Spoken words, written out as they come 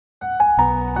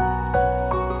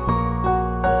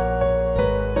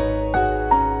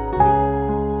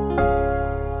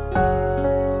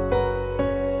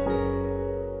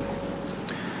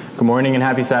morning and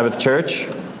happy Sabbath, church.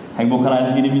 행복한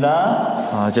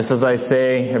안식일입니다. Just as I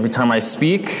say every time I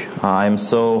speak, I'm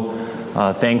so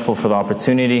thankful for the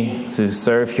opportunity to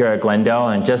serve here at Glendale.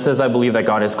 And just as I believe that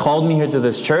God has called me here to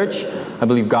this church, I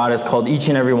believe God has called each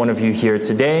and every one of you here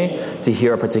today to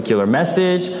hear a particular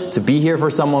message, to be here for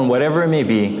someone, whatever it may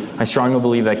be. I strongly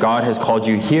believe that God has called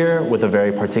you here with a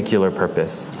very particular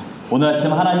purpose. 오늘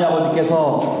아침 하나님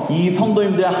아버지께서 이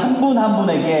성도님들 한 분 한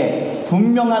분에게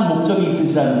분명한 목적이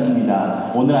있으시지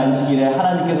않습니다. 오늘 안식일에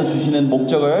하나님께서 주시는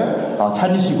목적을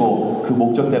찾으시고 그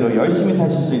목적대로 열심히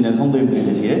사실 수 있는 성도님들이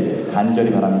되시길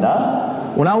간절히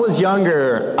바랍니다. When I was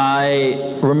younger,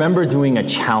 I remember doing a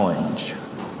challenge.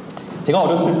 제가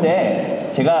어렸을 때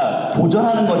제가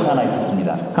도전하는 것이 하나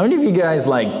있었습니다. How many of you guys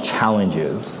like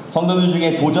challenges? 성도들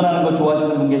중에 도전하는 것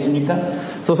좋아하시는 분 계십니까?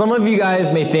 So some of you guys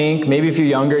may think, maybe if you're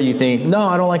younger, you think, no,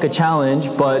 I don't like a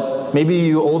challenge. But maybe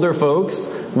you older folks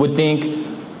would think,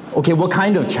 okay, what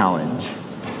kind of challenge?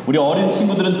 우리 어린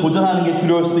친구들은 도전하는 게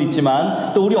두려울 수도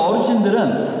있지만 또 우리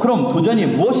어르신들은 그럼 도전이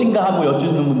무엇인가 하고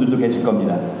여쭈는 분들도 계실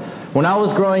겁니다. When I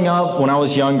was growing up, when I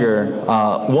was younger,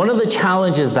 one of the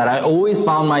challenges that I always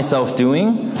found myself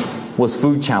doing was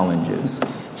food challenges.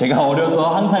 제가 어려서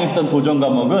항상 했던 도전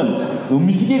과목은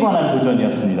음식에 관한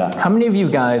도전이었습니다. How many of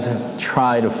you guys have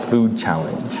tried a food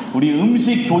challenge? 우리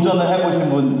음식 도전을 해보신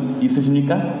분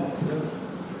있으십니까?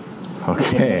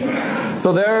 Okay.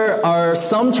 So there are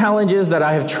some challenges that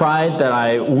I have tried that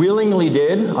I willingly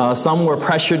did. Some were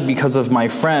pressured because of my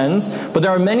friends. But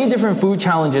there are many different food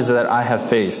challenges that I have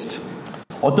faced.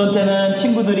 어떤 때는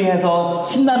친구들이 해서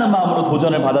신나는 마음으로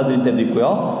도전을 받아들일 때도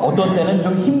있고요. 어떤 때는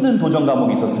좀 힘든 도전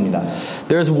과목이 있었습니다.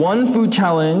 There's one food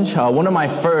challenge, one of my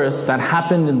first, that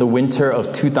happened in the winter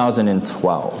of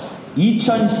 2012.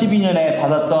 2012년에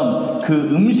받았던 그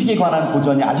음식에 관한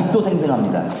도전이 아직도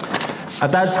생생합니다.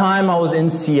 At that time, I was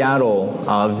in Seattle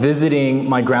visiting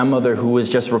my grandmother who was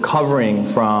just recovering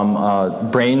from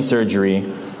brain surgery.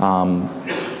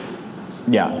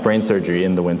 Brain surgery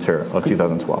in the winter of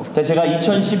 2012. 제가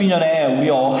 2012년에 우리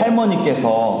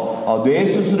할머니께서 뇌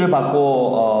수술을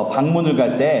받고 방문을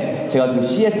갈 때 제가 그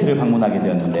시애틀을 방문하게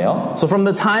되었는데요. So from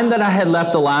the time that I had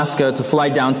left Alaska to fly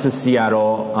down to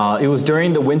Seattle, it was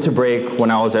during the winter break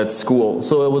when I was at school.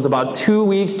 So it was about 2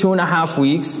 weeks, 2.5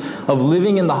 weeks of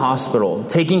living in the hospital,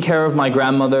 taking care of my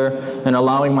grandmother and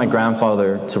allowing my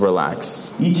grandfather to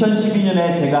relax.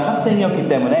 2012년에 제가 학생이었기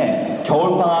때문에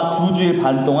겨울방학 2주일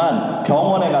반 동안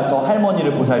병원에 가서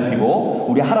할머니를 보살피고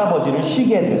우리 할아버지를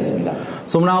쉬게 해드렸습니다.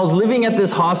 So when I was living at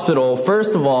this hospital,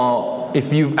 first of all,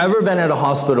 if you've ever been at a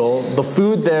hospital, the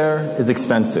food there is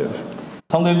expensive.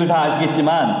 성도님들 다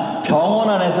아시겠지만 병원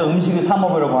안에서 음식을 사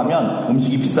먹으려고 하면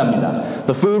음식이 비쌉니다.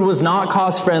 The food was not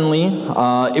cost friendly.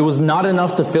 It was not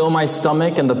enough to fill my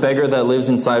stomach and the beggar that lives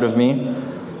inside of me.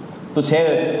 또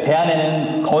제 배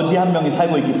안에는 거지 한 명이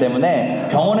살고 있기 때문에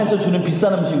병원에서 주는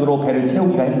비싼 음식으로 배를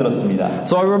채우기가 힘들었습니다.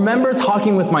 So I remember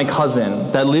talking with my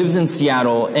cousin that lives in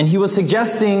Seattle, and he was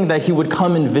suggesting that he would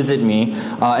come and visit me,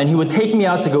 and he would take me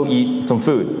out to go eat some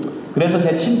food. 그래서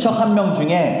제 친척 한 명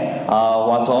중에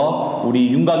와서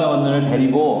우리 윤강현을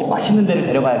데리고 맛있는 데를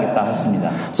데려가야겠다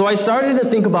했습니다. So I started to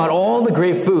think about all the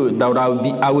great food that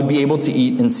I would be able to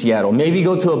eat in Seattle. Maybe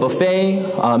go to a buffet,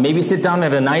 maybe sit down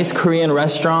at a nice Korean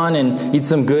restaurant and eat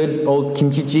some good old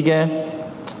kimchi jjigae.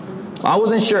 I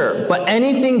wasn't sure, but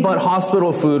anything but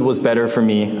hospital food was better for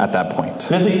me at that point.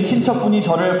 그래서 이 친척분이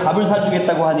저를 밥을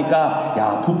사주겠다고 하니까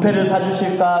야 뷔페를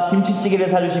사주실까 김치찌개를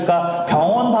사주실까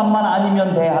병원 밥만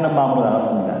아니면 돼 하는 마음으로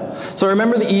나갔습니다. So I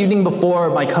remember the evening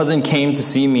before my cousin came to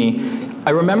see me.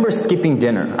 I remember skipping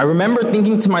dinner. I remember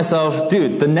thinking to myself,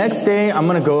 dude, the next day I'm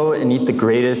gonna go and eat the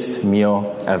greatest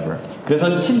meal ever.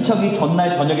 그래서 친척이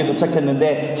전날 저녁에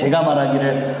도착했는데 제가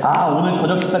말하기를 오늘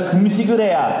저녁 식사 금식을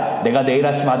해야 내가 내일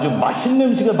아침 아주 맛있는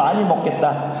음식을 많이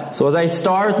먹겠다. So as I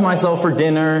starved myself for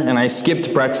dinner and I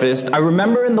skipped breakfast, I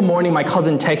remember in the morning my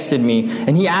cousin texted me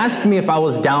and he asked me if I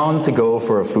was down to go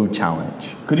for a food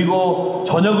challenge. 그리고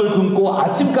저녁을 굶고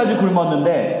아침까지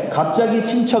굶었는데 갑자기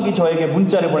친척이 저에게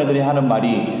문자를 보내더니 하는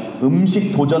말이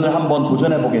음식 도전을 한번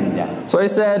도전해 보겠느냐. So I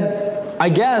said, I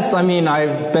guess. I mean,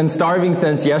 I've been starving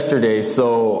since yesterday,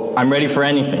 so I'm ready for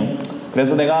anything.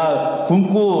 그래서 내가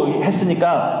굶고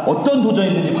했으니까 어떤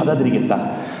도전이든지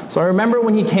받아들이겠다. So I remember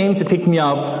when he came to pick me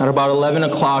up at about 11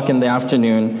 o'clock in the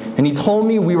afternoon, and he told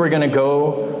me we were going to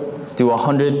go do a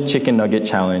 100 chicken nugget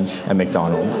challenge at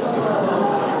McDonald's.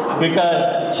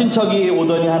 그러니까 친척이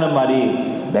오더니 하는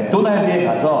말이 맥도날드에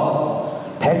가서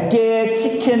 100개의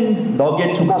치킨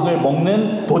너겟 조각을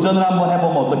먹는 도전을 한번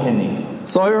해보면 어떻겠니?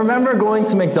 So I remember going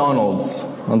to McDonald's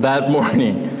that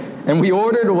morning and we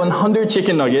ordered 100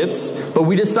 chicken nuggets, but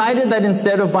we decided that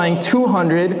instead of buying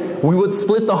 200, we would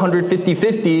split the 100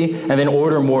 50-50 and then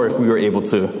order more if we were able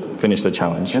to finish the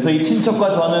challenge. 그래서 이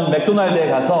친척과 저는 맥도날드에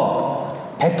가서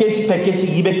 100개씩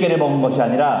 200개를 먹은 것이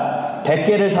아니라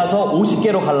 100개를 사서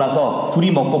 50개로 갈라서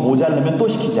둘이 먹고 모자르면 또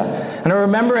시키자. And I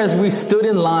remember as we stood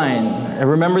in line, I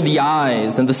remember the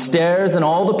eyes and the stares and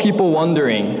all the people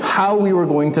wondering how we were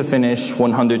going to finish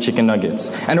 100 chicken nuggets.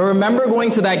 And I remember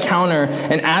going to that counter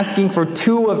and asking for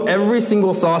 2 of every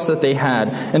single sauce that they had.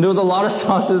 And there was a lot of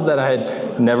sauces that I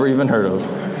had never even heard of.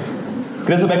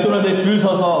 그래서 맥도날드에 줄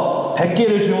서서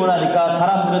 100개를 주문하니까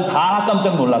사람들은 다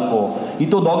깜짝 놀랐고 이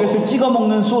또 너겟을 찍어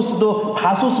먹는 소스도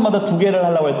다 소스마다 2개를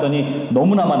하려고 했더니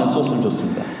너무나 많은 소스를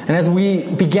줬습니다. And as we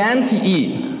began to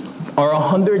eat our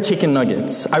 100 chicken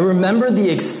nuggets, I remember the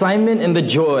excitement and the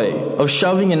joy of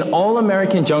shoving an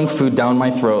all-American junk food down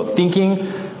my throat, thinking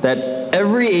that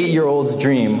every 8-year-old's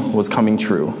dream was coming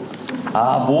true.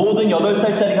 모든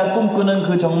 8살짜리가 꿈꾸는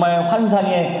그 정말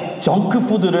환상의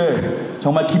정크푸드를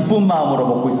정말 기쁜 마음으로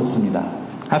먹고 있었습니다.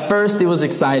 At first, it was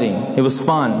exciting. It was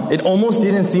fun. It almost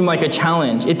didn't seem like a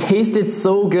challenge. It tasted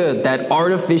so good, that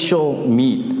artificial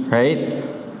meat, right?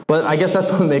 But I guess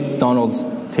that's what McDonald's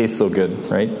tastes so good,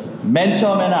 right? 맨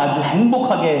처음에는 아주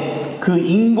행복하게 그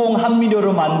인공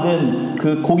함미료로 만든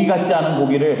그 고기 같지 않은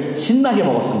고기를 신나게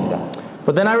먹었습니다.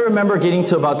 But then I remember getting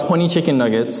to about 20 chicken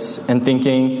nuggets and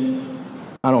thinking,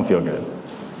 I don't feel good.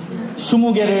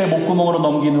 20개를 목구멍으로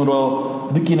넘긴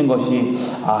후로 느끼는 것이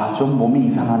좀 몸이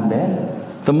이상한데?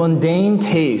 The mundane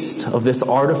taste of this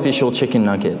artificial chicken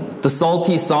nugget, the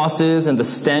salty sauces and the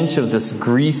stench of this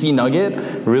greasy nugget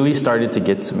really started to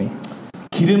get to me.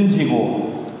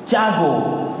 기름지고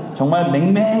짜고 정말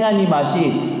맹맹한 이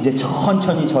맛이 이제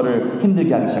천천히 저를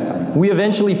힘들게 하기 시작합니다. We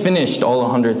eventually finished all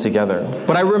 100 together.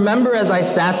 But I remember as I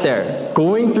sat there,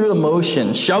 going through the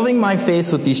motion, shoving my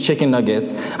face with these chicken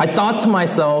nuggets, I thought to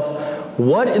myself,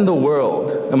 what in the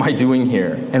world am I doing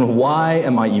here? And why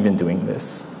am I even doing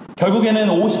this? 결국에는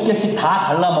 50개씩 다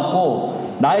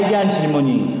갈라먹고 나에게 한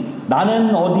질문이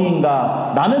나는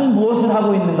어디인가? 나는 무엇을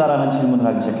하고 있는가라는 질문을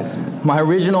하기 시작했습니다. My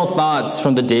original thoughts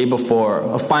from the day before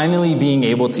of finally being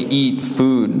able to eat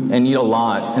food and eat a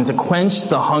lot and to quench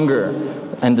the hunger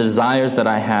and desires that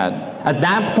I had, at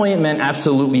that point meant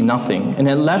absolutely nothing. And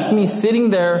it left me sitting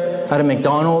there at a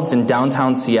McDonald's in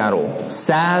downtown Seattle,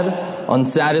 sad,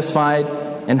 unsatisfied,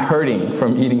 and hurting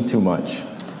from eating too much.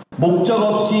 목적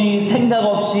없이 생각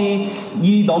없이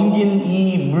이 넘긴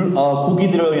이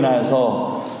고기들로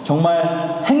인하여서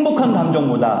정말 행복한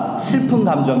감정보다 슬픈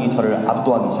감정이 저를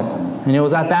압도하기 시작합니다. And it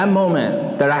was at that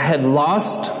moment that I had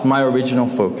lost my original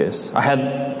focus.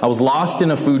 I was lost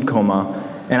in a food coma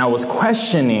and I was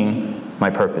questioning my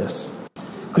purpose.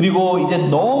 그리고 이제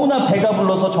너무나 배가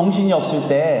불러서 정신이 없을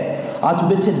때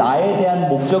도대체 나에 대한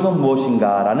목적은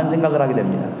무엇인가라는 생각을 하게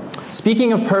됩니다.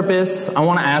 Speaking of purpose, I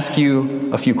want to ask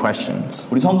you a few questions.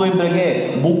 우리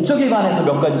성도님들에게 목적에 관해서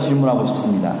몇 가지 질문하고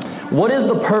싶습니다. What is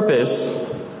the purpose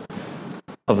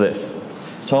of this?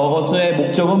 저것의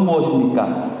목적은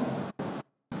무엇입니까?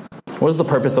 What is the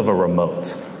purpose of a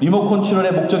remote? 리모컨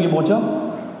컨트롤의 목적이 뭐죠?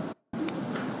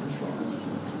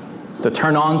 To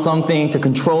turn on something, to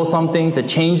control something, to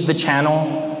change the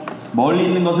channel. 멀리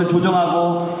있는 것을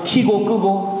조정하고 켜고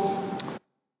끄고.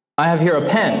 I have here a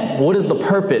pen. What is the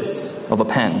purpose of a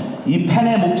pen? 이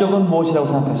펜의 목적은 무엇이라고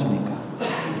생각하십니까?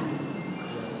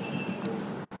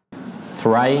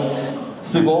 To write,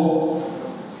 쓰고,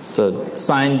 to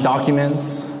sign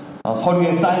documents.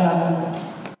 서류에 사인하는.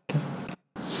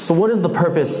 So what is the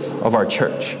purpose of our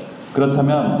church?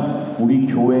 그렇다면 우리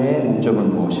교회의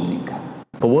목적은 무엇입니까?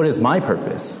 But what is my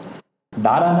purpose?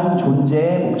 나라는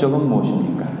존재의 목적은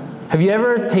무엇입니까? Have you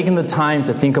ever taken the time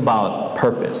to think about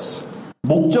purpose?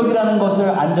 목적이라는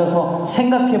것을 앉아서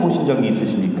생각해 보신 적이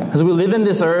있으십니까? As we live in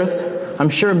this earth, I'm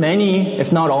sure many,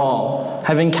 if not all,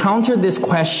 have encountered this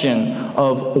question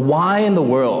of why in the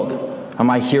world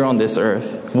am I here on this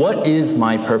earth? What is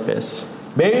my purpose?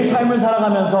 매일 삶을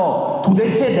살아가면서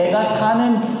도대체 내가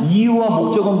사는 이유와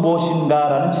목적은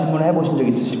무엇인가라는 질문을 해보신 적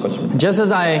있으실 것입니다. Just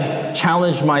as I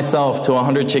challenged myself to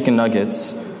 100 chicken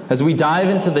nuggets, as we dive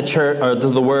into the church or to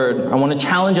the Word, I want to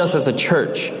challenge us as a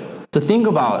church to think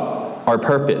about our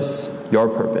purpose, your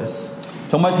purpose.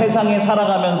 정말 세상에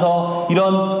살아가면서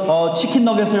이런 치킨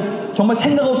너겟을 정말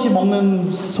생각 없이 먹는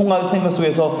생각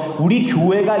속에서 우리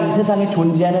교회가 이 세상에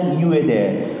존재하는 이유에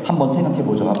대해 한번 생각해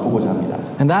보고자 합니다.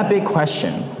 And that big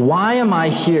question, why am I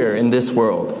here in this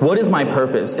world? What is my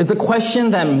purpose? It's a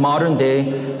question that modern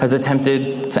day has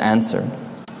attempted to answer.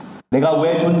 내가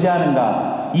왜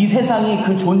존재하는가? 이 세상이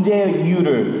그 존재의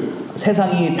이유를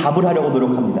세상이 답을 하려고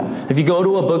노력합니다. If you go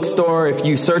to a bookstore, if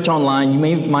you search online, you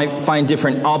might find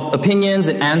different opinions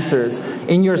and answers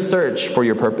in your search for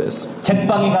your purpose.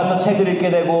 책방에 가서 책을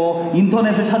읽게 되고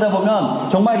인터넷을 찾아보면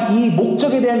정말 이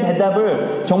목적에 대한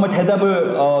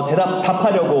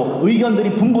답하려고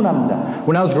의견들이 분분합니다.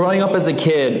 When I was growing up as a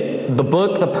kid, the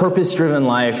book The Purpose-Driven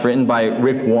Life, written by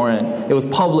Rick Warren, it was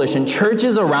published, and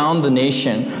churches around the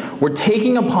nation were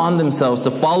taking upon themselves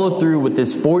to follow through with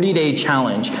this 40-day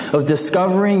challenge of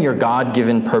discovering your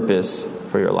God-given purpose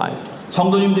for your life.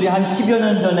 성도님들이 한 10여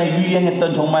년 전에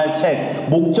유행했던 정말 책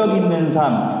목적 있는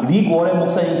삶, 릭 워렌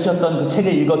목사님이 쓰셨던 그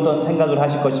책을 읽었던 생각을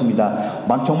하실 것입니다.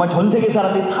 막 정말 전 세계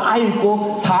사람들이 다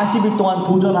읽고 40일 동안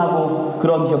도전하고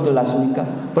그런 기억들 나십니까?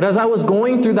 But as I was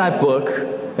going through that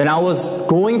book, and I was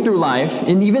going through life,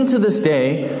 and even to this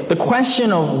day, the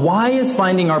question of why is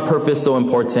finding our purpose so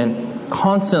important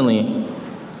constantly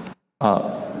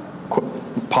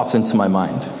pops into my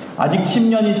mind. 아직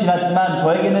 10년이 지났지만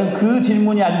저에게는 그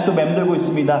질문이 아직도 맴돌고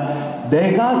있습니다.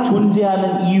 내가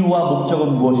존재하는 이유와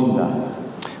목적은 무엇인가?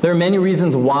 There are many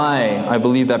reasons why I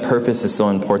believe that purpose is so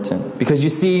important. Because you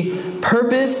see,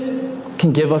 purpose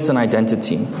can give us an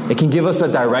identity. It can give us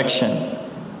a direction.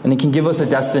 And it can give us a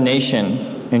destination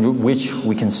in which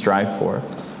we can strive for.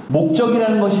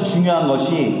 목적이라는 것이 중요한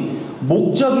것이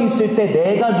목적이 있을 때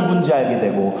내가 누군지 알게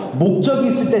되고 목적이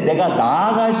있을 때 내가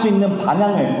나아갈 수 있는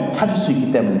방향을 찾을 수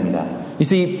있기 때문입니다. You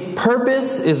see,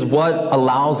 purpose is what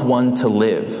allows one to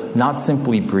live, not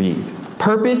simply breathe.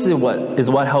 Purpose is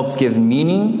what helps give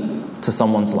meaning to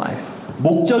someone's life.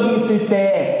 목적이 있을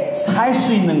때 살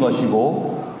수 있는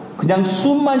것이고 그냥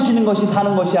숨만 쉬는 것이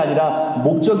사는 것이 아니라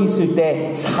목적이 있을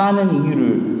때 사는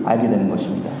이유를 알게 되는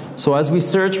것입니다. So as we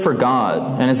search for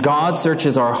God, and as God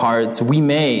searches our hearts, we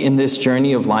may, in this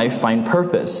journey of life, find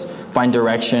purpose, find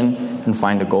direction, and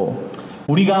find a goal.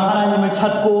 우리가 하나님을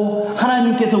찾고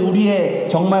하나님께서 우리의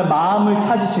정말 마음을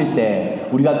찾으실 때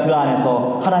우리가 그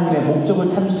안에서 하나님의 목적을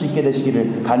찾을 수 있게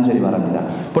되시기를 간절히 바랍니다.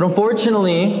 But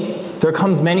unfortunately, there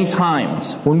comes many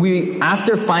times when we,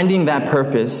 after finding that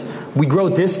purpose, we grow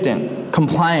distant,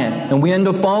 compliant, and we end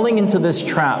up falling into this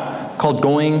trap called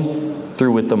going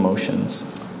through with the motions.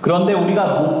 그런데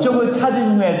우리가 목적을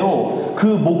찾은 후에도 그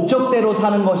목적대로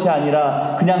사는 것이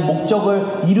아니라 그냥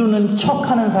목적을 이루는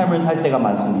척하는 삶을 살 때가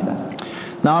많습니다.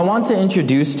 Now I want to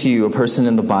introduce to you a person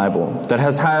in the Bible that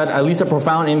has had at least a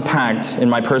profound impact in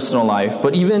my personal life,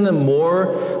 but even a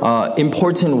more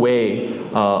important way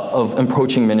of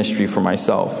approaching ministry for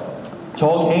myself.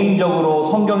 저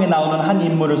개인적으로 성경에 나오는 한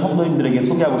인물을 성도님들에게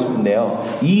소개하고 싶은데요.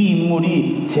 이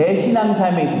인물이 제 신앙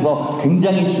삶에 있어서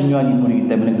굉장히 중요한 인물이기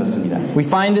때문에 그렇습니다. We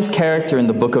find this character in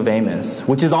the book of Amos,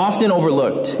 which is often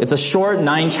overlooked. It's a short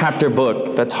 9-chapter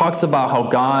book that talks about how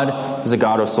God is a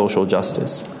God of social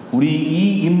justice. 우리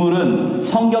이 인물은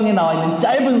성경에 나와 있는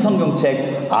짧은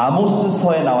성경책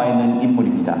아모스서에 나와 있는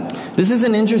인물입니다. This is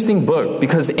an interesting book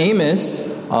because Amos,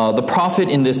 the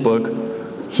prophet in this book,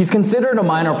 he's considered a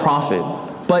minor prophet,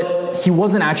 but he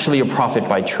wasn't actually a prophet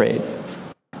by trade.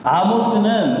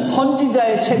 아모스는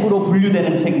선지자의 책으로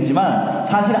분류되는 책이지만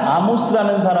사실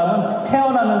아모스라는 사람은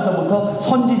태어나면서부터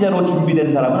선지자로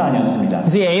준비된 사람은 아니었습니다.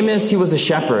 See, Amos, he was a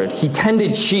shepherd. He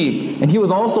tended sheep, and he was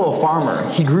also a farmer.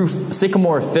 He grew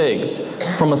sycamore figs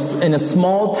in a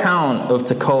small town of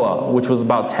Tekoa, which was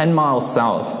about 10 miles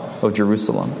south of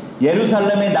Jerusalem.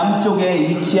 예루살렘의 남쪽에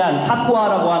위치한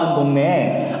타코아라고 하는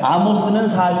동네에 아모스는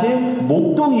사실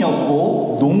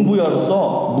목동이었고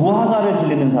농부여로서 무화과를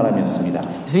길르는 사람이었습니다.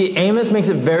 See, Amos makes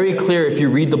it very clear if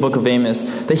you read the book of Amos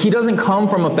that he doesn't come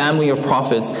from a family of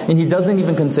prophets and he doesn't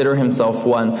even consider himself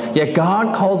one. Yet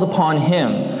God calls upon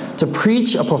him to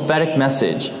preach a prophetic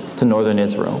message to northern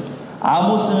Israel.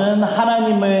 아모스는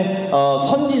하나님의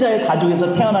선지자의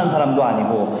가족에서 태어난 사람도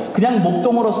아니고 그냥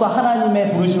목동으로서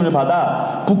하나님의 부르심을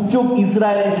받아 북쪽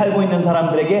이스라엘에 살고 있는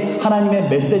사람들에게 하나님의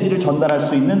메시지를 전달할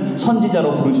수 있는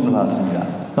선지자로 부르심을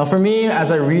받았습니다. Now for me,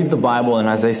 as I read the Bible and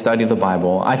as I study the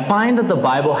Bible, I find that the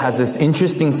Bible has this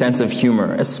interesting sense of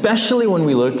humor, especially when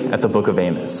we look at the book of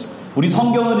Amos. 우리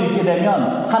성경을 읽게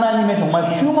되면 하나님의 정말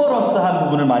휴머러스한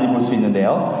부분을 많이 볼 수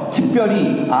있는데요.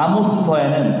 특별히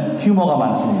아모스서에는 휴머가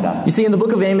많습니다. You see, in the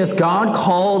book of Amos, God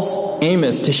calls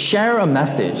Amos to share a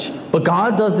message, but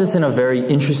God does this in a very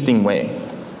interesting way.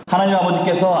 하나님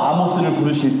아버지께서 아모스를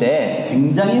부르실 때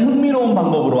굉장히 흥미로운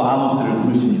방법으로 아모스를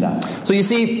부르십니다. So you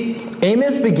see,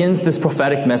 Amos begins this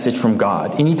prophetic message from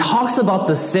God, and he talks about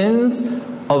the sins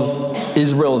of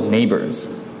Israel's neighbors.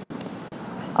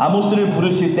 아모스를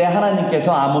부르실 때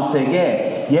하나님께서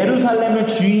아모스에게 예루살렘을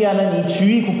주위하는 이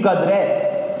주위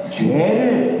국가들의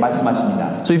죄를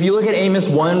말씀하십니다. So if you look at Amos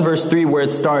 1 verse 3 where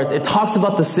it starts, it talks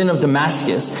about the sin of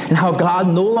Damascus and how God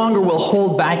no longer will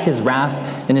hold back his wrath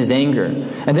and his anger.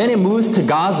 And then it moves to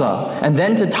Gaza and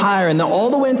then to Tyre and then all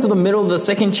the way into the middle of the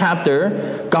second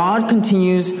chapter, God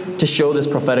continues to show this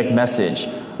prophetic message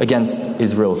against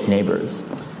Israel's neighbors.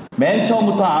 맨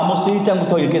처음부터 아모스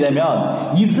 1장부터 읽게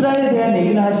되면 이스라엘에 대한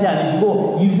얘기는 하시지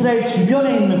않으시고 이스라엘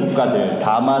주변에 있는 국가들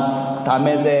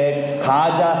다메섹,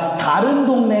 가자 다른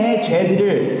동네의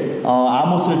죄들을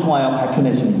아모스를 통하여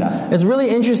밝혀내십니다. It's really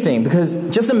interesting because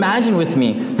just imagine with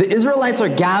me, the Israelites are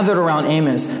gathered around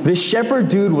Amos, this shepherd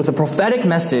dude with a prophetic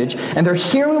message, and they're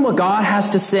hearing what God has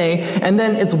to say, and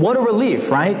then it's what a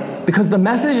relief, right? Because the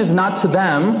message is not to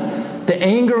them, the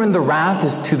anger and the wrath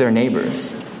is to their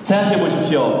neighbors. 생각해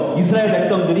보십시오. 이스라엘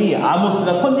백성들이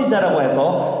아모스가 선지자라고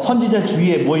해서 선지자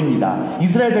주위에 모입니다.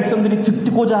 이스라엘 백성들이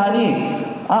듣고자 하니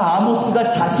아모스가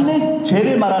자신의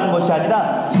죄를 말하는 것이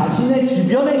아니라 자신의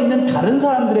주변에 있는 다른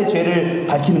사람들의 죄를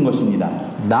밝히는 것입니다.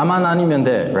 나만 아니면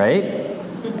돼, right?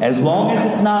 As long as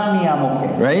it's not me, I'm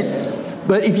okay. Right?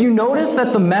 But if you notice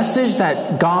that the message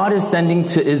that God is sending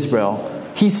to Israel,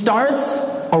 he starts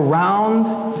around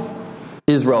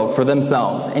Israel for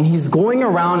themselves. And he's going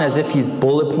around as if he's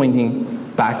bullet pointing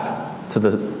back to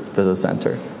the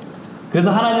center.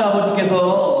 그래서 하나님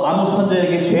아버지께서 아모스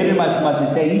선지자에게 죄를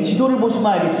말씀하실 때 이 지도를 보시면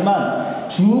알겠지만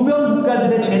주변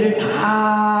국가들의 죄를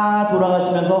다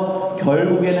돌아가시면서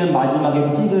결국에는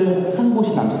마지막에 찍을 한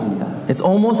곳이 남습니다. It's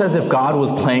almost as if God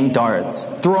was playing darts,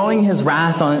 throwing his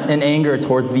wrath and anger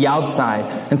towards the outside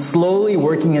and slowly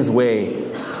working his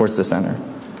way towards the center.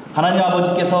 하나님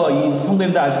아버지께서 이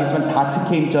성도님들 아시겠지만 다트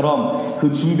게임처럼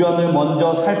그 주변을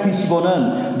먼저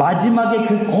살피시고는 마지막에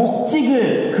그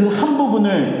꼭찍을 그 한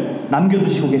부분을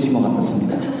남겨두시고 계신 것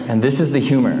같았습니다. And this is the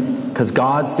humor, because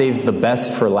God saves the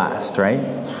best for last, right?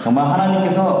 정말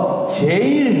하나님께서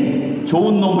제일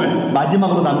좋은 놈을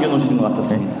마지막으로 남겨놓으시는 것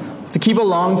같았습니다. To keep a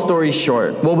long story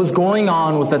short, what was going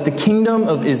on was that the kingdom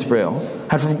of Israel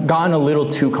had gotten a little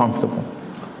too comfortable.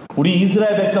 우리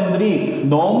이스라엘 백성들이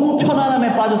너무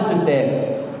편안함에 빠졌을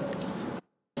때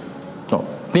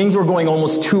things were going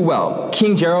almost too well.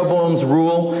 King Jeroboam's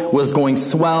rule was going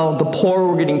swell. The poor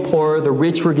were getting poorer. The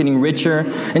rich were getting richer.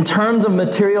 In terms of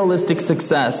materialistic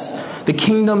success, the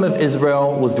kingdom of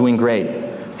Israel was doing great.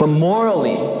 But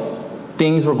morally,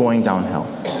 things were going downhill.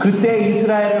 그때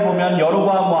이스라엘을 보면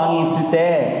여로보암 왕이 있을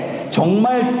때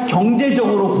정말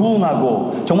경제적으로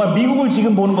부흥하고 정말 미국을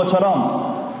지금 보는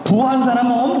것처럼 부한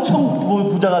사람은 엄청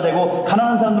부자가 되고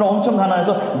가난한 사람들은 엄청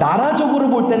가난해서 나라적으로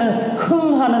볼 때는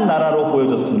흥하는 나라로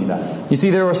보여졌습니다. You see,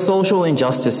 there were social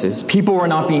injustices. People were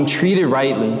not being treated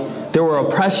rightly. There were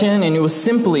oppression, and it was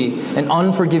simply an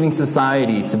unforgiving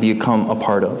society to become a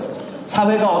part of.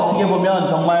 사회가 어떻게 보면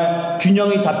정말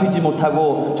균형이 잡히지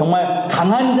못하고 정말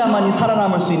강한 자만이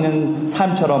살아남을 수 있는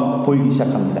삶처럼 보이기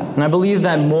시작합니다. And I believe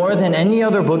that more than any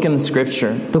other book in the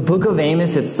scripture, the book of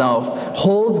Amos itself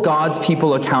holds God's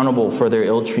people accountable for their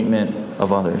ill treatment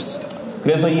of others.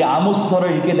 그래서 이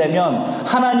아모스서를 읽게 되면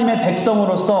하나님의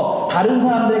백성으로서 다른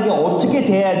사람들에게 어떻게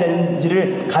대해야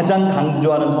되는지를 가장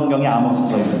강조하는 성경이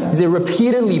아모스서입니다. It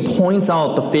repeatedly points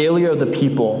out the failure of the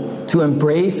people to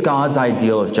embrace God's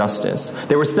ideal of justice.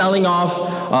 They were selling off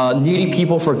needy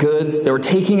people for goods. They were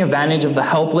taking advantage of the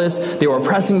helpless. They were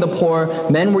oppressing the poor.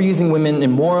 Men were using women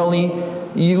immorally.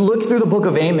 You look through the book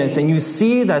of Amos and you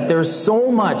see that there's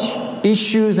so much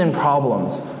issues and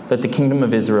problems that the kingdom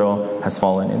of Israel has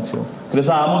fallen into.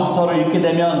 그래서 아모스서를 읽게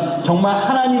되면 정말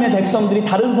하나님의 백성들이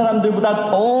다른 사람들보다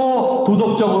더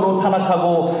도덕적으로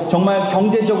타락하고 정말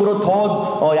경제적으로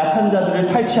더 약한 자들을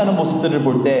탈취하는 모습들을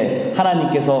볼 때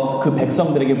하나님께서 그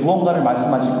백성들에게 무언가를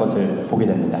말씀하실 것을 보게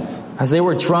됩니다. As they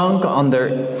were drunk on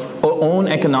their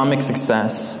own economic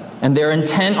success and they're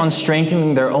intent on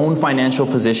strengthening their own financial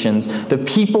positions, the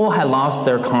people had lost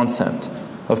their concept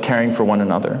of caring for one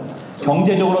another.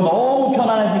 경제적으로 너무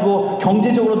편안해지고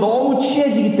경제적으로 너무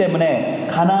취해지기 때문에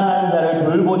가난한 자를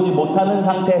돌보지 못하는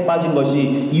상태에 빠진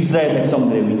것이 이스라엘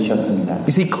백성들의 위치였습니다. You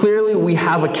see, clearly we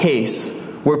have a case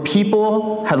where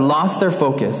people had lost their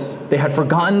focus, they had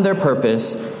forgotten their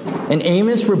purpose, and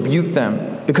Amos rebuked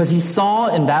them because he saw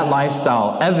in that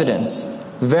lifestyle evidence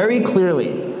very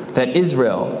clearly that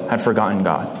Israel had forgotten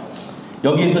God.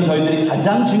 여기에서 저희들이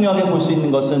가장 중요하게 볼 수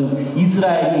있는 것은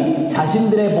이스라엘이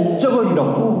자신들의 목적을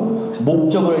잃었고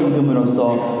목적을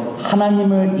잃음으로써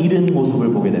하나님을 잃은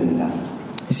모습을 보게 됩니다.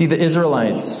 You see, the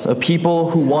Israelites, a people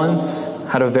who once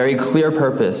had a very clear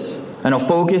purpose and a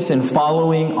focus in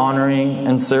following, honoring,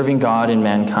 and serving God and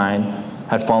mankind,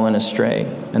 had fallen astray,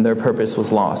 and their purpose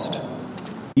was lost.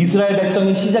 이스라엘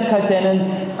백성이 시작할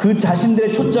때는 그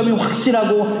자신들의 초점이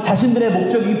확실하고 자신들의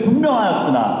목적이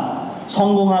분명하였으나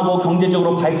성공하고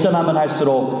경제적으로 발전하면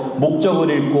할수록 목적을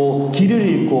잃고 길을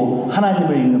잃고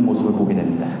하나님을 잃는 모습을 보게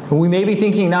됩니다. We may be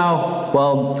thinking now,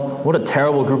 well, what a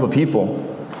terrible group of people.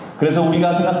 그래서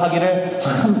우리가 생각하기를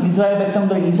참 이스라엘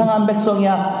백성들 이상한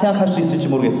백성이야 생각할 수 있을지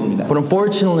모르겠습니다. But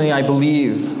unfortunately, I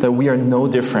believe that we are no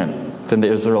different than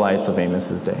the Israelites of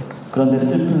Amos's day. 그런데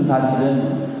슬픈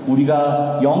사실은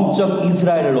우리가 영적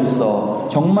이스라엘로서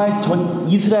정말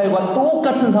이스라엘과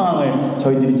똑같은 상황을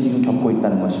저희들이 지금 겪고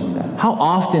있다는 것입니다. How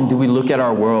often do we look at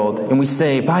our world and we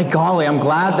say, by golly, I'm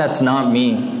glad that's not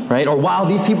me, right? Or wow,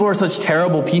 these people are such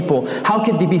terrible people. How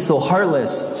could they be so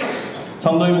heartless?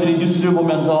 성도님들이 뉴스를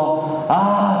보면서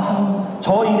참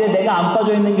저 일에 내가 안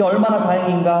빠져 있는 게 얼마나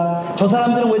다행인가. 저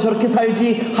사람들은 왜 저렇게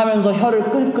살지 하면서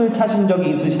혀를 끌끌 차신 적이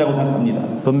있으시라고 생각합니다.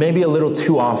 But maybe a little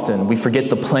too often we forget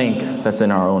the plank that's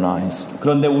in our own eyes.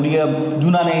 그런데 우리가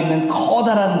눈 안에 있는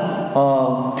커다란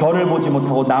별을 보지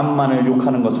못하고 남만을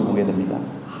욕하는 것을 보게 됩니다.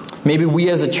 Maybe we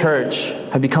as a church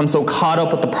have become so caught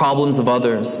up with the problems of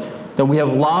others that we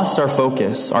have lost our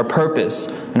focus, our purpose,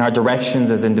 and our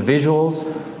directions as individuals,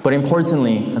 but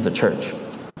importantly, as a church.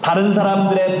 다른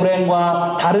사람들의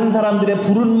불행과 다른 사람들의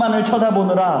불운만을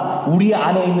쳐다보느라 우리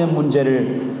안에 있는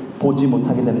문제를 보지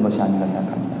못하게 되는 것이 아닌가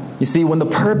생각합니다. You see, when the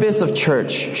purpose of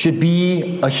church should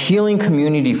be a healing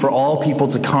community for all people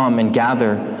to come and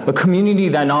gather, a community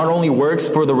that not only works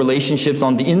for the relationships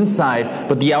on the inside,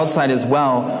 but the outside as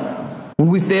well, when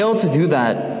we fail to do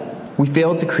that, we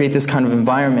fail to create this kind of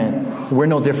environment, we're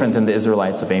no different than the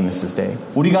Israelites of Amos's day.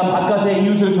 우리가 바깥의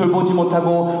이웃을 돌보지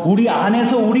못하고 우리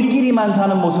안에서 우리끼리만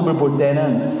사는 모습을 볼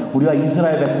때는 우리가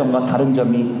이스라엘 백성과 다른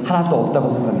점이 하나도 없다고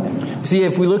생각이 됩니다. See,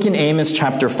 if we look in Amos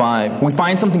chapter 5, we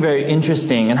find something very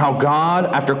interesting in how God,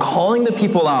 after calling the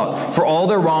people out for all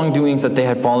their wrongdoings that they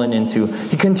had fallen into,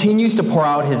 He continues to pour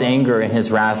out His anger and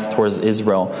His wrath towards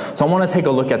Israel. So I want to take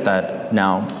a look at that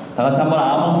now. 다 같이 한번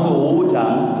아모스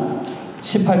 5장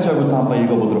 18절부터 한번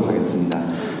읽어보도록 하겠습니다.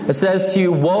 It says to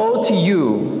you, woe to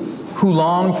you who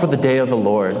long for the day of the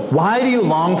Lord. Why do you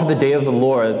long for the day of the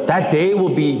Lord? That day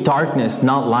will be darkness,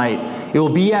 not light. It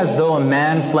will be as though a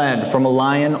man fled from a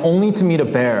lion only to meet a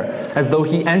bear, as though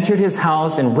he entered his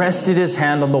house and rested his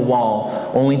hand on the wall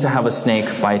only to have a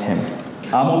snake bite him.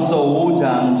 아모스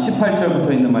 5장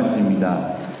 18절부터 있는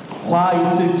말씀입니다. 화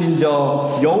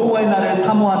있을진저 여호와의 날을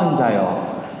사모하는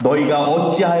자여 너희가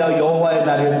어찌하여 여호와의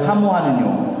날을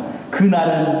사모하느뇨 그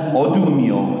날은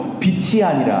어두움이요 빛이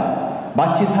아니라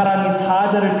마치 사람이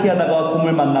사자를 피하다가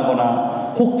곰을 만나거나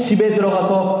혹 집에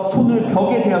들어가서 손을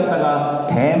벽에 대었다가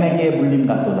뱀에게 물림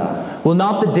같도다. Will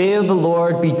not the day of the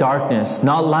Lord be darkness,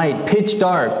 not light, pitch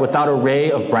dark, without a ray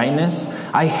of brightness?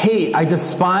 I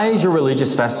despise your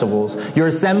religious festivals. Your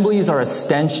assemblies are a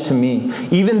stench to me.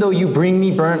 Even though you bring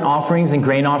me burnt offerings and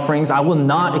grain offerings, I will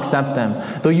not accept them.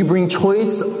 Though you bring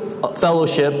choice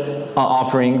fellowship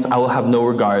offerings, I will have no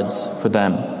regards for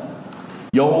them.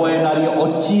 여호와의 날이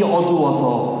어찌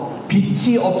어두워서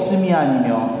빛이 없음이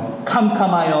아니며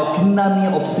캄캄하여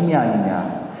빛남이 없음이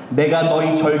아니냐. 내가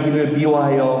너희 절기를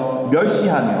미워하여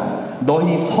멸시하며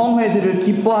너희 성회들을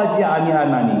기뻐하지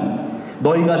아니하나니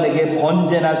너희가 내게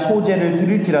번제나 소제를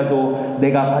드릴지라도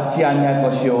내가 받지 아니할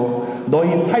것이요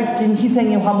너희 살찐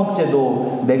희생의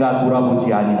화목제도 내가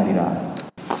돌아보지 아니하리라.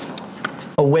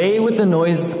 Away with the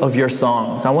noise of your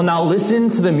songs. I will not listen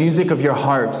to the music of your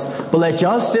harps, but let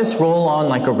justice roll on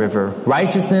like a river,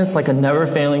 righteousness like a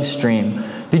never-failing stream.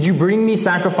 Did you bring me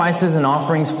sacrifices and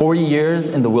offerings 40 years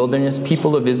in the wilderness,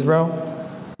 people of Israel?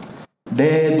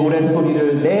 내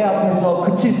노랫소리를 내 앞에서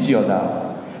그칠지어다.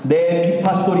 내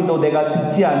비파소리도 내가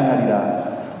듣지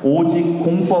아니하리라. 오직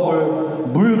공법을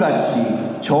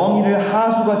물같이 정의를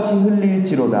하수같이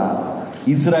흘릴지로다.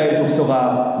 이스라엘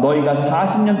족속아 너희가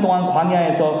 40년 동안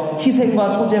광야에서 희생과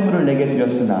소제물을 내게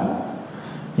드렸으나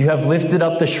You have lifted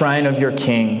up the shrine of your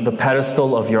king, the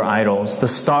pedestal of your idols, the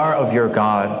star of your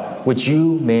God, which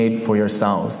you made for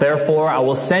yourselves. Therefore I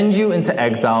will send you into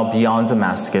exile beyond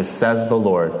Damascus, says the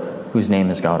Lord, whose name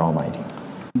is God Almighty.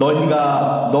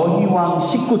 너희가 너희 왕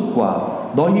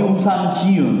식굿과 너희 우상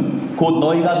기읒 곧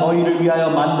너희가 너희를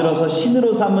위하여 만들어서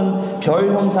신으로 삼은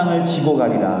별 형상을 지고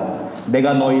가리라.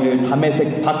 내가 너희를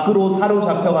다메섹 밖으로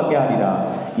사로잡혀가게 하리라.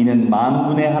 이는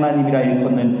만군의 하나님이라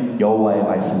일컫는 여호와의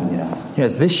말씀이니라.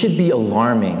 Yes, this should be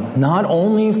alarming, not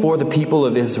only for the people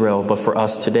of Israel, but for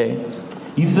us today.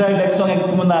 이스라엘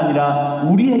백성에게뿐만 아니라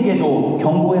우리에게도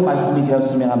경고의 말씀이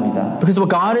되었으면 합니다. Because what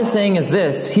God is saying is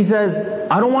this. He says,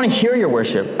 I don't want to hear your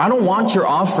worship. I don't want your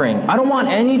offering. I don't want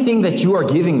anything that you are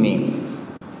giving me.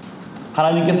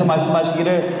 하나님께서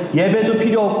말씀하시기를 예배도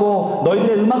필요 없고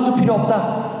너희들의 음악도 필요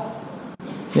없다.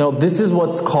 You know, this is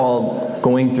what's called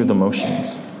going through the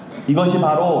motions. 이것이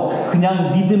바로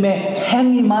그냥 믿음의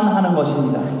행위만 하는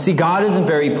것입니다. See, God isn't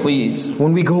very pleased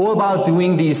when we go about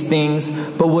doing these things,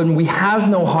 but when we have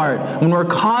no heart, when we're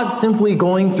caught simply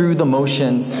going through the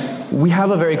motions, we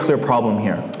have a very clear problem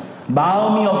here.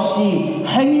 마음이 없이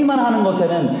행위만 하는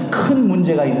것에는 큰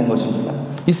문제가 있는 것입니다.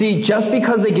 You see, just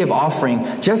because they give offering,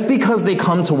 just because they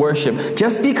come to worship,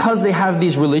 just because they have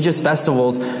these religious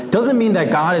festivals, doesn't mean that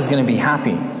God is going to be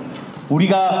happy.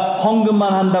 우리가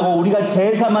헌금만 한다고, 우리가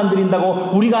제사만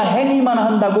드린다고, 우리가 행위만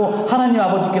한다고 하나님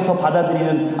아버지께서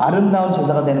받아들이는 아름다운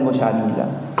제사가 되는 것이 아닙니다.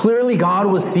 Clearly,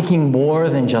 God was seeking more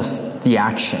than just the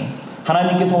action.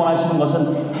 하나님께서 원하시는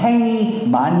것은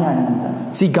행위만이 아닙니다.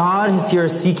 See, God is here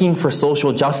seeking for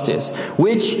social justice,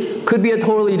 which could be a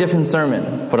totally different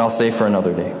sermon, but I'll say for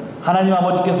another day. 하나님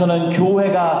아버지께서는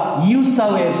교회가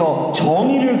이웃사회에서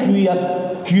정의를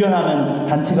규현하는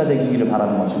단체가 되기를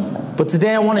바라는 것입니다. But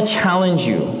today I want to challenge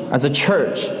you as a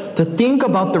church to think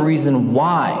about the reason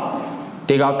why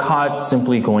they got caught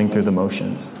simply going through the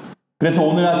motions. 그래서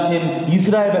오늘 아침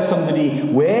이스라엘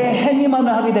백성들이 왜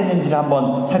행위만을 하게 됐는지를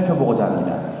한번 살펴보고자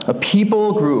합니다. A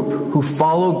people group who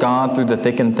followed God through the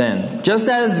thick and thin, just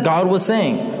as God was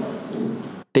saying,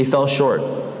 they fell short.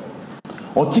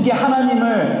 어떻게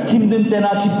하나님을 힘든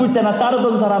때나 기쁠 때나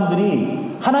따르던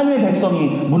사람들이 하나님의 백성이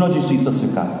무너질 수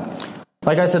있었을까?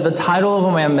 Like I said, the title of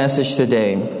my message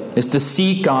today is to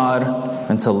seek God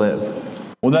and to live.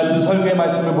 오늘 아침 설교의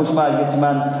말씀을 보시면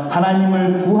알겠지만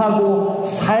하나님을 구하고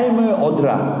삶을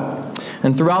얻으라.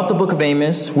 And throughout the book of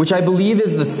Amos, which I believe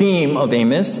is the theme of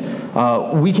Amos,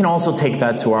 we can also take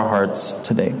that to our hearts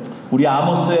today. 우리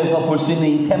아모스에서 볼 수 있는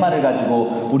이 테마를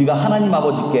가지고 우리가 하나님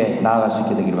아버지께 나아갈 수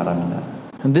있게 되기를 바랍니다.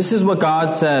 And this is what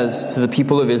God says to the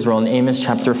people of Israel in Amos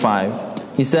chapter 5.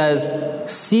 He says,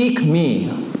 "Seek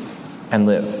me and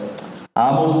live."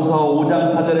 아모스서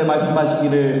 5장 4절에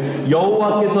말씀하시기를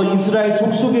여호와께서 이스라엘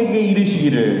족속에게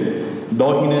이르시기를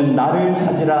너희는 나를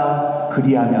찾으라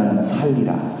그리하면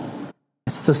살리라.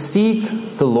 It's to seek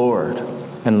the Lord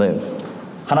and live.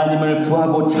 하나님을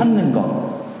구하고 찾는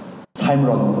것, 삶을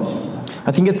얻는 것입니다.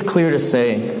 I think it's clear to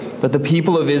say that the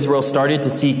people of Israel started to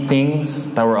seek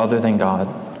things that were other than God.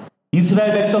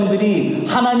 이스라엘 백성들이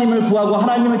하나님을 구하고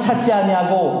하나님을 찾지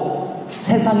아니하고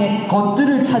세상의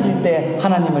것들을 찾을 때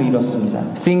하나님을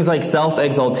잃었습니다. Things like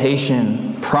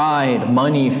self-exaltation, pride,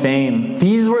 money, fame.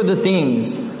 These were the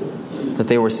things that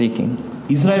they were seeking.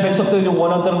 이스라엘 백성들이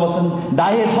원하던 것은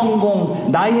나의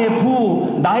성공, 나의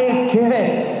부, 나의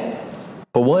계획.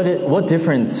 But what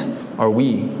different are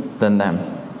we than them?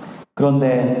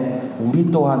 그런데 우리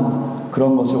또한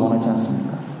그런 것을 원하지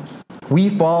않습니까? We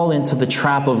fall into the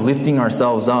trap of lifting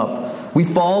ourselves up. We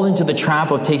fall into the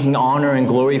trap of taking honor and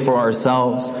glory for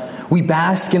ourselves. We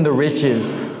bask in the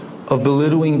riches of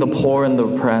belittling the poor and the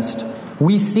oppressed.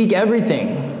 We seek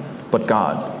everything but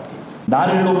God.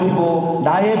 나를 높이고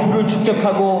나의 부를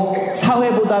축적하고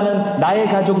사회보다는 나의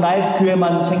가족, 나의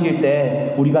교회만 챙길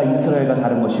때 우리가 이스라엘과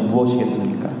다른 것이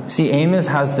무엇이겠습니까? See, Amos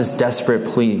has this desperate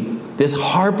plea, this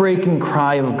heartbreaking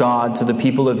cry of God to the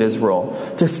people of Israel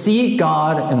to seek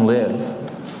God and live.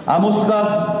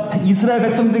 아모스가 이스라엘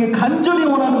백성들에게 간절히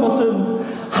원하는 것은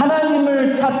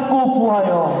하나님을 찾고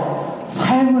구하여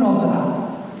삶을 얻으라.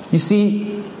 You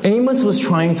see, Amos was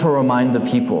trying to remind the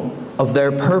people of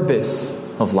their purpose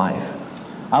of life.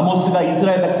 아모스가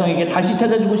이스라엘 백성에게 다시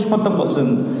찾아주고 싶었던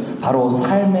것은 바로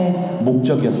삶의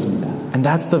목적이었습니다. And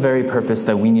that's the very purpose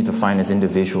that we need to find as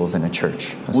individuals in a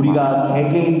church as well. 우리가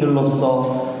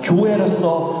개개인들로서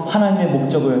교회로서 하나님의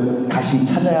목적을 다시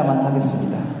찾아야만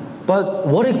하겠습니다. But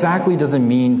what exactly does it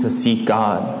mean to seek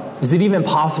God? Is it even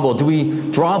possible? Do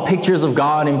we draw pictures of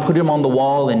God and put him on the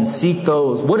wall and seek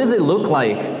those? What does it look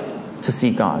like to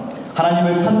seek God?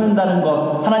 하나님을 찾는다는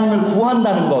것, 하나님을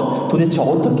구한다는 것, 도대체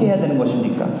어떻게 해야 되는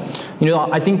것입니까? You know,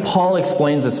 I think Paul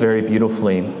explains this very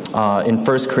beautifully in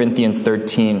 1 Corinthians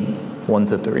 13,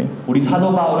 1-3. 우리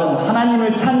사도 바울은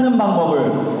하나님을 찾는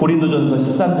방법을 고린도전서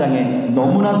 13장에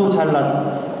너무나도 잘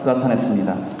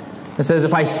나타냈습니다. It says,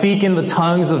 if I speak in the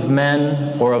tongues of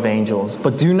men or of angels,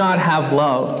 but do not have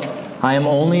love, I am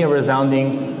only a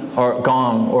resounding or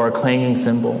gong or a clanging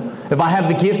cymbal. If I have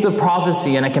the gift of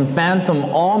prophecy and I can fathom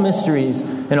all mysteries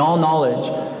and all knowledge,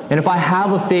 and if I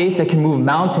have a faith that can move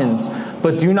mountains,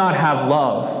 but do not have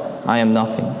love, I am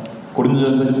nothing.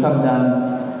 고린도전서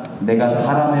 13장 내가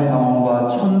사람의 방언과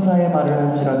천사의 말을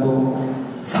할지라도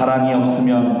사랑이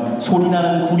없으면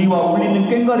소리나는 구리와 울리는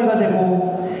꽹과리가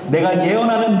되고 내가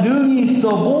예언하는 능이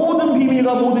있어 모든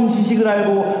비밀과 모든 지식을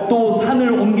알고 또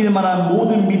산을 옮길 만한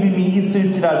모든 믿음이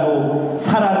있을지라도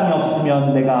사랑이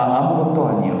없으면 내가 아무것도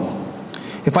아니요.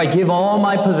 If I give all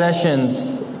my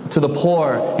possessions to the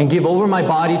poor and give over my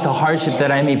body to hardship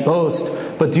that I may boast,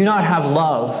 but do not have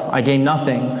love, I gain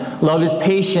nothing. Love is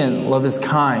patient, love is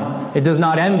kind. It does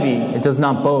not envy, it does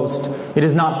not boast. It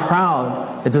is not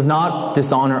proud, it does not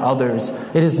dishonor others.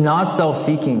 It is not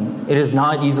self-seeking, it is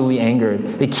not easily angered.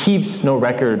 It keeps no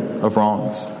record of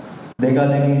wrongs. 내가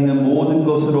내게 있는 모든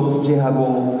것으로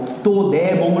구제하고 또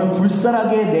내 몸을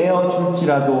불쌍하게 내어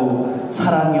줄지라도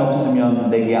사랑이 없으면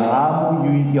내게 아무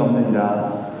유익이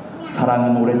없느니라.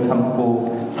 사랑은 오래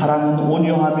참고 사랑은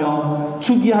온유하며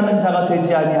추기하는 자가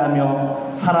되지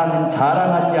아니하며 사랑은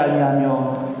자랑하지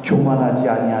아니하며 교만하지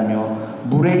아니하며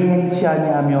무례히 행치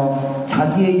아니하며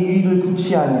자기의 유익을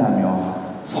굳이 아니하며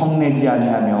성내지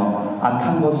아니하며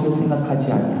악한 것을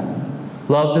생각하지 아니하며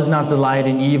Love does not delight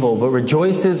in evil, but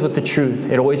rejoices with the truth.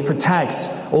 It always protects,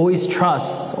 always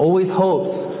trusts, always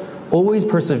hopes, always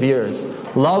perseveres.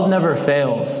 Love never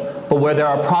fails. But where there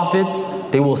are prophets,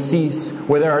 they will cease.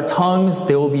 Where there are tongues,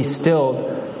 they will be stilled.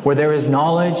 Where there is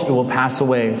knowledge, it will pass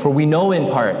away. For we know in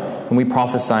part, and we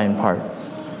prophesy in part.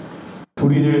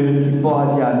 불의를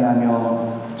기뻐하지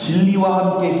아니하며 진리와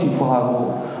함께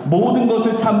기뻐하고 모든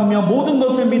것을 참으며 모든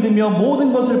것을 믿으며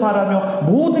모든 것을 바라며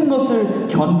모든 것을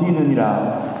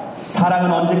견디느니라.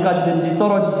 사랑은 언제까지든지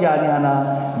떨어지지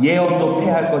아니하나 예언도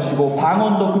패할 것이고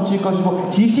방언도 그칠 것이고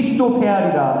지식도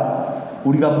패하리라.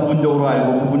 우리가 부분적으로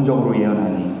알고 부분적으로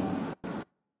예언하니.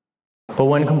 But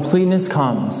when completeness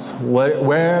comes,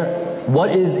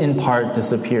 what is in part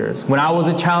disappears. When I was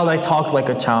a child, I talked like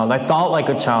a child. I thought like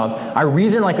a child. I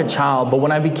reasoned like a child. But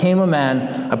when I became a man,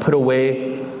 I put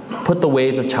the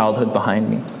ways of childhood behind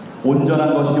me.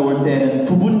 온전한 것이 올 때는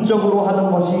부분적으로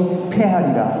하던 것이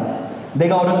패하리라.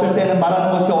 내가 어렸을 때는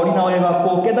말하는 것이 어린아이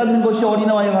같고 깨닫는 것이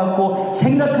어린아이 같고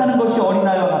생각하는 것이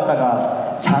어린아이와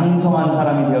같다가 장성한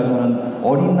사람이 되어서는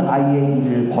어린아이의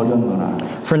일을 버렸노라.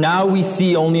 For now we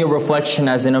see only a reflection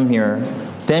as in a mirror.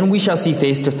 Then we shall see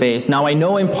face to face. Now I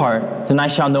know in part, then I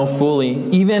shall know fully,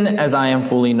 even as I am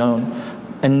fully known.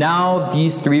 And now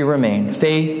these three remain,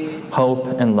 faith, hope,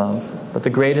 and love. But the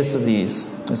greatest of these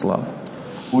is love.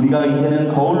 우리가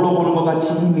이제는 거울로 보는 것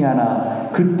같이 희미하나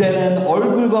그때는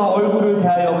얼굴과 얼굴을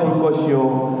대하여 볼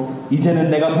것이요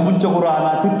이제는 내가 부분적으로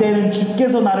아나 그때는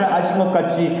주께서 나를 아신 것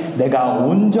같이 내가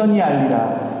온전히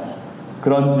알리라.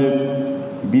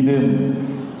 그런즉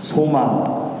믿음,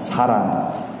 소망,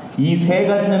 사랑 이 세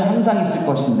가지는 항상 있을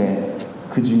것인데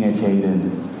그 중에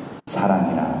제일은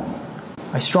사랑이라.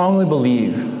 I strongly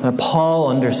believe that Paul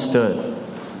understood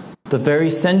the very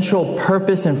central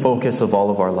purpose and focus of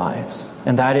all of our lives,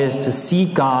 and that is to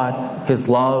seek God, His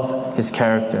love, His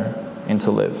character, and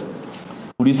to live.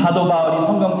 우리 사도 바울이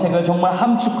성경책을 정말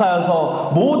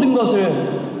함축하여서 모든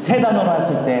것을 세 단어로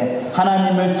했을 때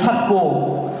하나님을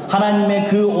찾고 하나님의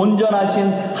그 온전하신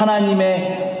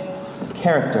하나님의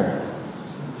character,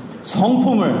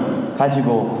 성품을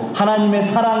가지고 하나님의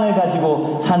사랑을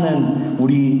가지고 사는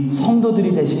우리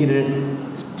성도들이 되시기를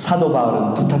사도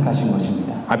바울은 부탁하신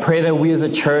것입니다. I pray that we as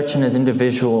a church and as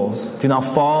individuals do not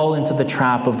fall into the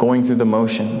trap of going through the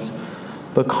motions,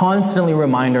 but constantly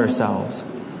remind ourselves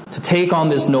to take on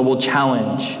this noble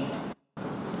challenge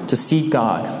to seek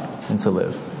God and to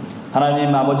live.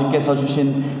 하나님 아버지께서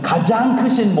주신 가장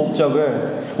크신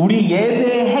목적을 우리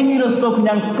예배의 행위로서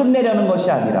그냥 끝내려는 것이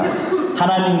아니라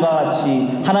하나님과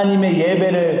같이 하나님의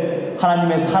예배를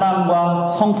하나님의 사랑과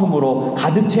성품으로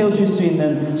가득 채우실 수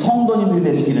있는 성도님들이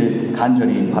되시기를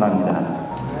간절히 바랍니다.